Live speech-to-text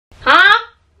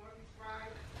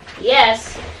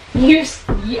Yes.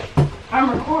 Yeah, I'm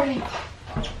recording.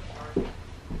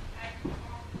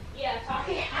 Yeah,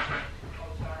 talking.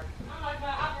 I'm like,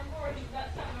 I'm recording.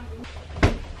 That's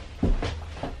something.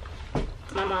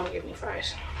 My mom gave me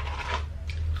fries.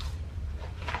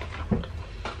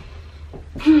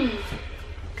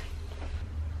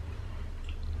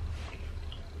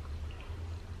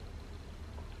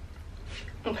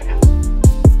 Okay.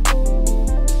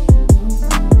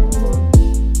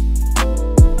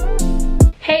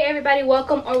 Hey everybody,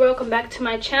 welcome back to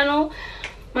my channel.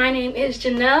 My name is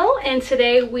Janelle and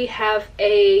today we have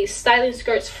a styling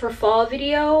skirts for fall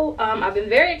video. I've been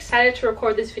very excited to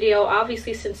record this video,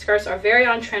 obviously, since skirts are very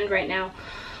on trend right now.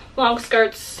 Long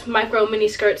skirts, micro mini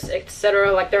skirts,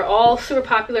 etc. Like, they're all super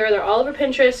popular. They're all over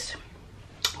Pinterest.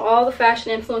 All the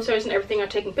fashion influencers and everything are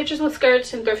taking pictures with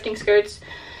skirts and thrifting skirts.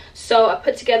 So I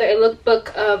put together a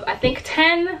lookbook of, I think,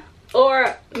 10,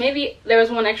 or maybe there was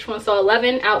one extra one, so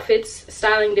 11 outfits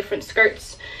styling different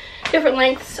skirts, different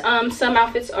lengths. Some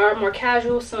outfits are more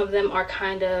casual, some of them are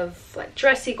kind of like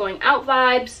dressy, going out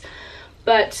vibes.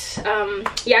 But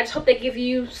yeah, I just hope they give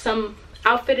you some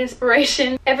outfit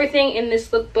inspiration. Everything in this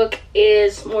lookbook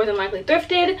is more than likely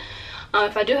thrifted.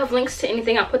 If I do have links to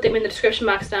anything, I'll put them in the description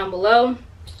box down below.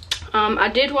 I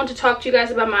did want to talk to you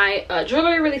guys about my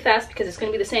jewelry really fast, because it's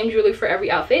going to be the same jewelry for every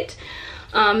outfit.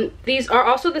 These are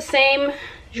also the same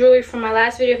jewelry from my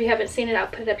last video. If you haven't seen it, I'll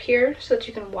put it up here so that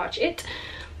you can watch it.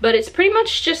 But it's pretty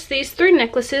much just these 3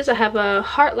 necklaces. I have a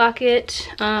heart locket,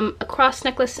 a cross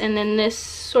necklace, and then this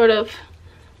sort of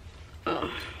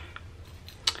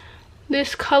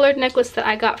this colored necklace that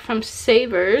I got from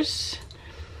Savers.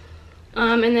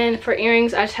 And then for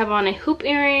earrings, I just have on a hoop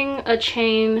earring, a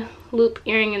chain loop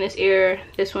earring in this ear.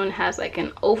 This one has like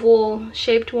an oval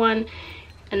shaped one,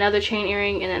 another chain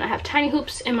earring, and then I have tiny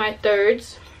hoops in my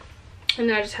thirds. And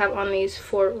then I just have on these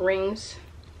 4 rings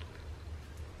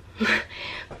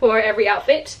for every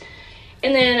outfit,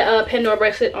 and then a Pandora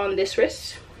bracelet on this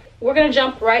wrist. We're gonna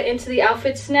jump right into the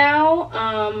outfits now,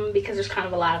 because there's kind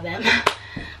of a lot of them.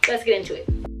 Let's get into it.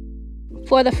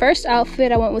 For the first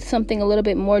outfit, I went with something a little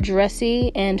bit more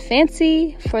dressy and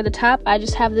fancy. For the top, I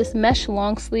just have this mesh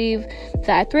long sleeve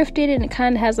that I thrifted, and it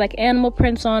kind of has like animal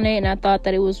prints on it, and I thought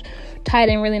that it was tied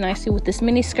in really nicely with this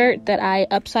mini skirt that I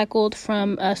upcycled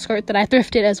from a skirt that I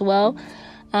thrifted as well.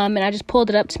 And I just pulled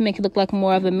it up to make it look like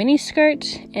more of a mini skirt.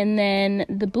 And then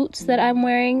the boots that I'm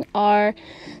wearing are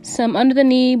some under the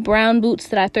knee brown boots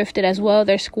that I thrifted as well.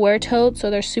 They're square toed, so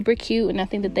they're super cute, and I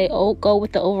think that they all go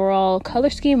with the overall color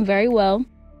scheme very well.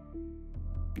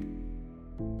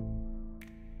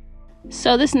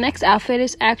 So this next outfit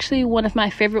is actually one of my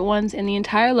favorite ones in the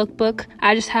entire lookbook.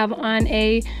 I just have on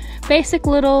a basic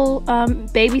little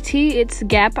baby tee. It's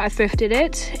Gap. I thrifted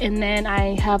it. And then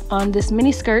I have on this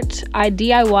mini skirt. I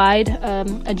DIY'd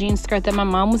a jean skirt that my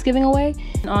mom was giving away.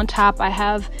 And on top, I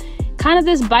have kind of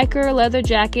this biker leather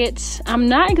jacket. I'm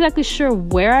not exactly sure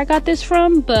where I got this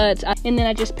from, and then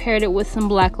I just paired it with some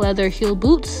black leather heel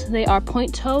boots. They are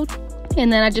point-toed. And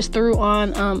then I just threw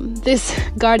on this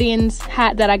Guardians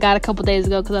hat that I got a couple days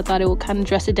ago, because I thought it would kind of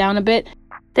dress it down a bit.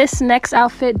 This next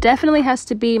outfit definitely has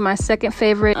to be my second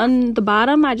favorite. On the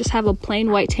bottom, I just have a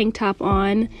plain white tank top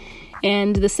on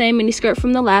and the same mini skirt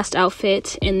from the last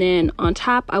outfit. And then on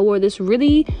top, I wore this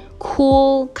really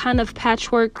cool kind of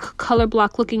patchwork color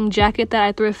block looking jacket that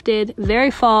I thrifted. Very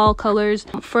fall colors.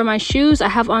 For my shoes, I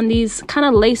have on these kind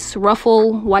of lace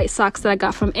ruffle white socks that I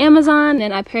got from Amazon,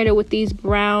 and I paired it with these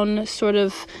brown sort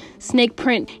of snake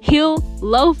print heel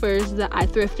loafers that I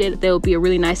thrifted. They would be a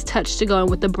really nice touch to go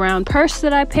in with the brown purse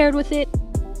that I paired with it.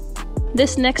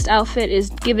 This next outfit is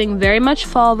giving very much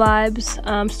fall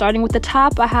vibes. Starting with the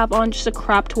top, I have on just a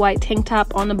cropped white tank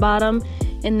top on the bottom,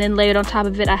 and then layered on top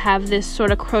of it, I have this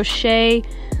sort of crochet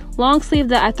long sleeve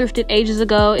that I thrifted ages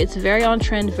ago. It's very on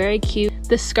trend, very cute.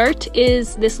 The skirt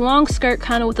is this long skirt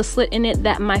kind of with a slit in it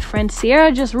that my friend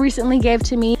Sierra just recently gave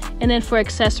to me. And then for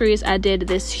accessories, I did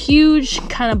this huge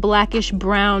kind of blackish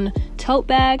brown tote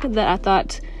bag that I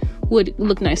thought would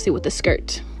look nicely with the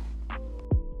skirt.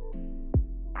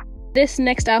 This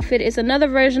next outfit is another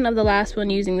version of the last one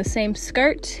using the same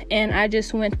skirt, and I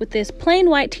just went with this plain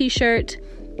white t-shirt,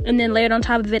 and then layered on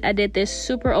top of it I did this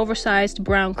super oversized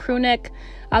brown crew neck.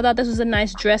 I thought this was a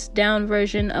nice dressed down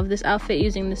version of this outfit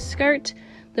using the skirt.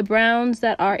 The browns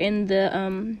that are in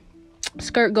the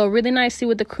skirt go really nicely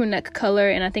with the crew neck color,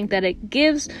 and I think that it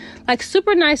gives like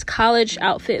super nice college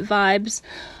outfit vibes.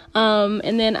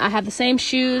 And then I have the same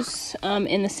shoes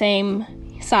and the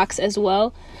same socks as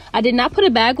well. I did not put a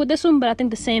bag with this one, but I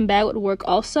think the same bag would work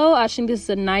also. I think this is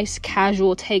a nice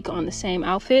casual take on the same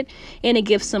outfit, and it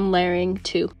gives some layering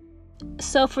too.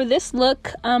 So for this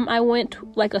look, I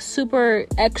went like a super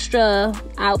extra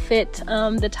outfit.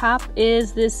 The top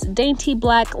is this dainty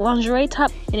black lingerie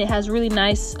top, and it has really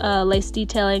nice lace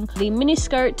detailing. The mini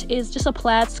skirt is just a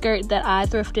plaid skirt that I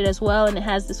thrifted as well, and it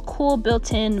has this cool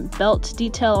built-in belt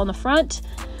detail on the front.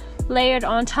 Layered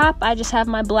on top, I just have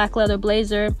my black leather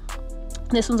blazer.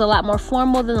 This one's a lot more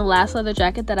formal than the last leather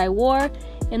jacket that I wore,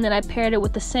 and then I paired it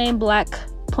with the same black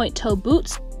point toe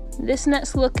boots. This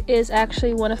next look is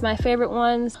actually one of my favorite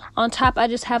ones. On top, I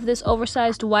just have this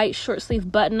oversized white short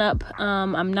sleeve button up.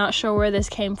 I'm not sure where this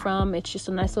came from. It's just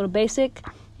a nice little basic.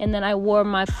 And then I wore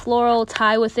my floral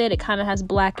tie with it. It kind of has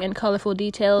black and colorful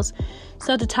details.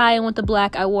 So to tie in with the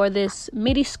black, I wore this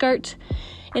midi skirt,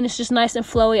 and it's just nice and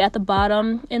flowy at the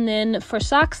bottom. And then for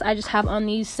socks, I just have on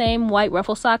these same white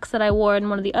ruffle socks that I wore in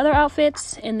one of the other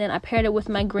outfits, and then I paired it with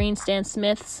my green Stan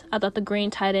Smiths. I thought the green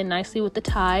tied in nicely with the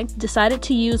tie. Decided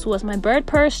to use was my bird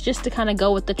purse, just to kind of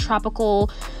go with the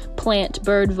tropical plant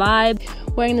bird vibe.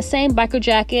 Wearing the same biker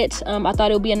jacket, I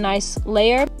thought it would be a nice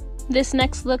layer. This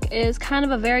next look is kind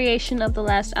of a variation of the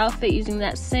last outfit, using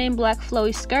that same black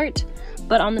flowy skirt,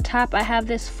 but on the top I have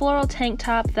this floral tank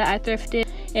top that I thrifted,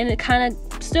 and it kind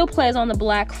of still plays on the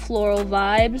black floral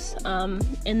vibes.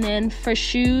 And then for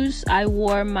shoes, I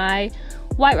wore my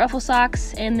white ruffle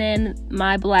socks and then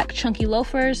my black chunky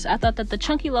loafers. I thought that the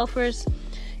chunky loafers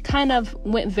kind of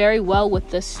went very well with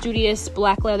the studious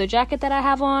black leather jacket that I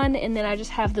have on, and then I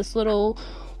just have this little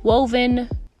woven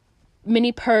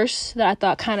mini purse that I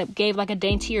thought kind of gave like a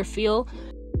daintier feel.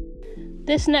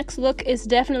 This next look is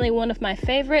definitely one of my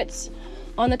favorites.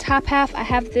 On the top half, I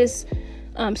have this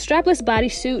strapless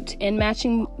bodysuit and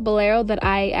matching bolero that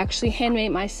I actually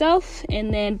handmade myself,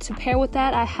 and then to pair with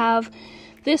that, I have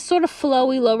this sort of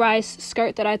flowy low-rise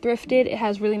skirt that I thrifted. It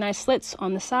has really nice slits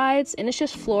on the sides, and it's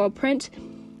just floral print.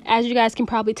 As you guys can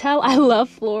probably tell, I love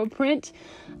floral print.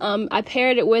 I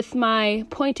paired it with my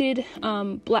pointed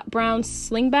black brown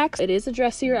slingbacks. It is a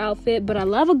dressier outfit, but I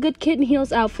love a good kitten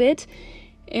heels outfit.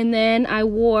 And then I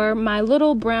wore my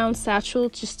little brown satchel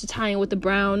just to tie in with the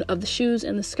brown of the shoes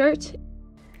and the skirt.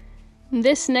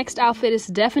 This next outfit is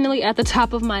definitely at the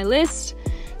top of my list.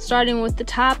 Starting with the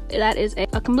top, that is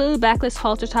a completely backless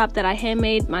halter top that I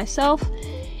handmade myself.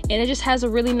 And it just has a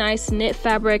really nice knit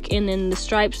fabric, and then the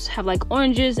stripes have like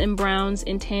oranges and browns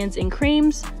and tans and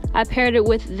creams. I paired it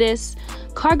with this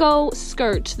cargo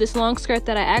skirt, this long skirt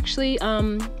that I actually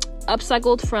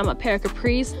upcycled from a pair of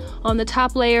capris. On the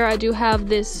top layer, I do have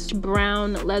this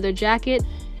brown leather jacket.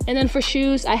 And then for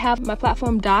shoes, I have my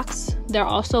platform Docs. They're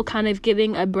also kind of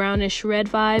giving a brownish red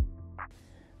vibe.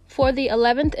 For the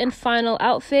 11th and final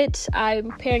outfit,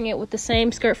 I'm pairing it with the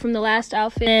same skirt from the last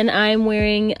outfit, and I'm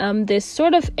wearing this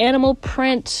sort of animal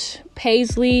print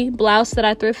paisley blouse that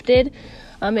I thrifted.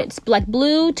 It's black,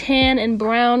 blue, tan, and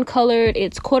brown colored.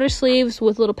 It's quarter sleeves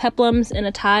with little peplums and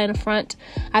a tie in the front.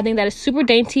 I think that is super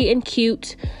dainty and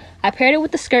cute. I paired it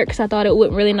with the skirt because I thought it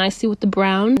went really nicely with the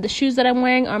brown. The shoes that I'm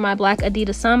wearing are my black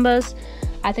Adidas Sambas.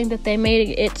 I think that they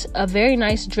made it a very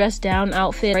nice dress down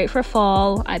outfit, great for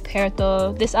fall. I paired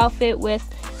this outfit with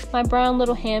my brown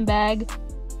little handbag.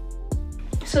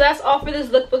 So that's all for this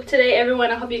lookbook today, everyone.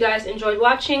 I hope you guys enjoyed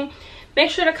watching. Make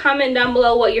sure to comment down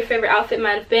below what your favorite outfit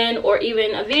might have been, or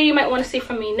even a video you might want to see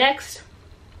from me next.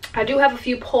 I do have a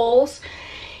few polls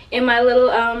in my little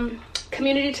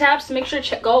community tab, so make sure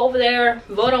to go over there,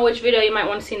 vote on which video you might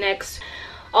want to see next.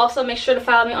 Also, make sure to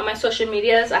follow me on my social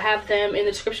medias. I have them in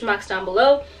the description box down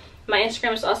below. My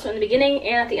Instagram is also in the beginning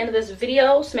and at the end of this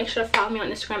video, so make sure to follow me on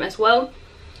Instagram as well.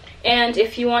 And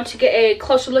if you want to get a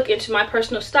closer look into my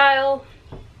personal style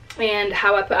and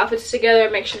how I put outfits together,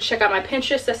 make sure to check out my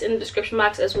Pinterest. That's in the description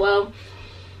box as well.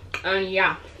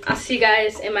 Yeah, I'll see you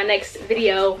guys in my next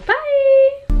video. Bye!